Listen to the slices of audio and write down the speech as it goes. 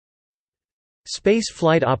Space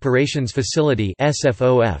Flight Operations Facility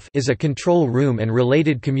 (SFOF) is a control room and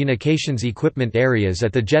related communications equipment areas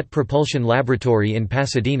at the Jet Propulsion Laboratory in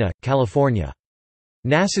Pasadena, California.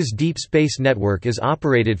 NASA's Deep Space Network is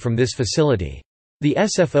operated from this facility. The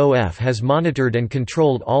SFOF has monitored and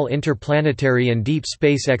controlled all interplanetary and deep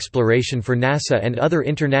space exploration for NASA and other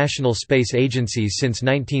international space agencies since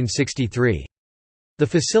 1963. The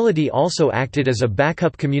facility also acted as a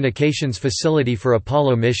backup communications facility for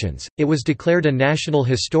Apollo missions. It was declared a National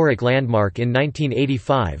Historic Landmark in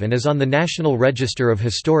 1985 and is on the National Register of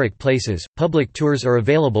Historic Places. Public tours are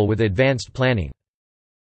available with advanced planning.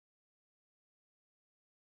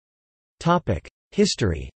 Topic: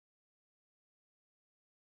 History.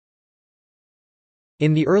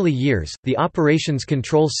 In the early years, the Operations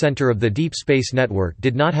Control Center of the Deep Space Network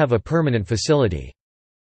did not have a permanent facility.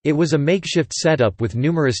 It was a makeshift setup with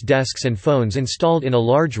numerous desks and phones installed in a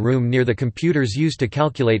large room near the computers used to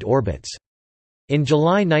calculate orbits. In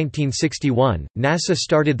July 1961, NASA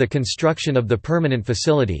started the construction of the permanent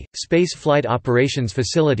facility, Space Flight Operations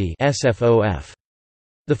Facility (SFOF).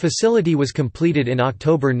 The facility was completed in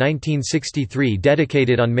October 1963,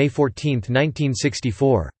 dedicated on May 14,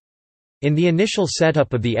 1964. In the initial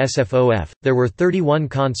setup of the SFOF, there were 31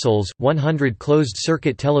 consoles, 100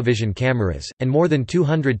 closed-circuit television cameras, and more than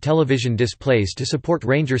 200 television displays to support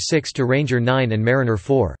Ranger 6 to Ranger 9 and Mariner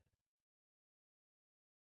 4.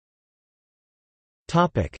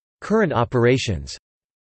 Current operations.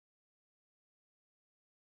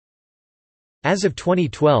 As of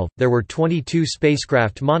 2012, there were 22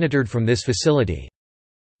 spacecraft monitored from this facility.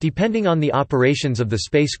 Depending on the operations of the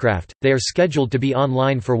spacecraft, they are scheduled to be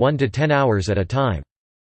online for 1 to 10 hours at a time.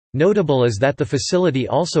 Notable is that the facility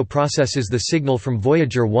also processes the signal from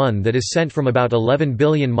Voyager 1 that is sent from about 11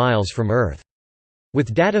 billion miles from Earth.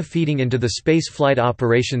 With data feeding into the Space Flight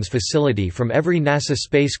Operations Facility from every NASA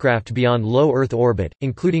spacecraft beyond low Earth orbit,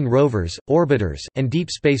 including rovers, orbiters, and deep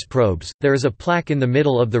space probes, there is a plaque in the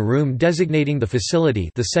middle of the room designating the facility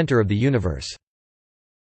the center of the universe.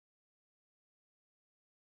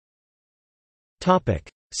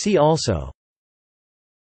 See also: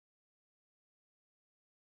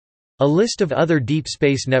 A list of other Deep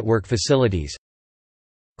Space Network facilities,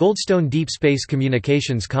 Goldstone Deep Space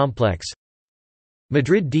Communications Complex,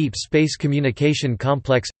 Madrid Deep Space Communication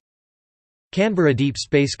Complex, Canberra Deep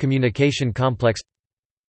Space Communication Complex.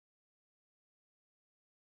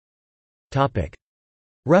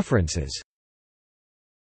 References.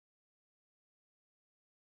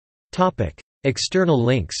 External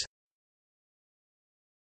links.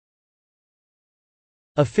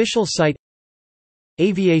 Official site.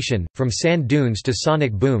 Aviation, From Sand Dunes to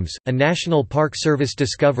Sonic Booms, a National Park Service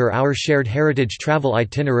Discover Our Shared Heritage travel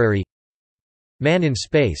itinerary. Man in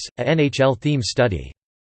Space, a NHL theme study.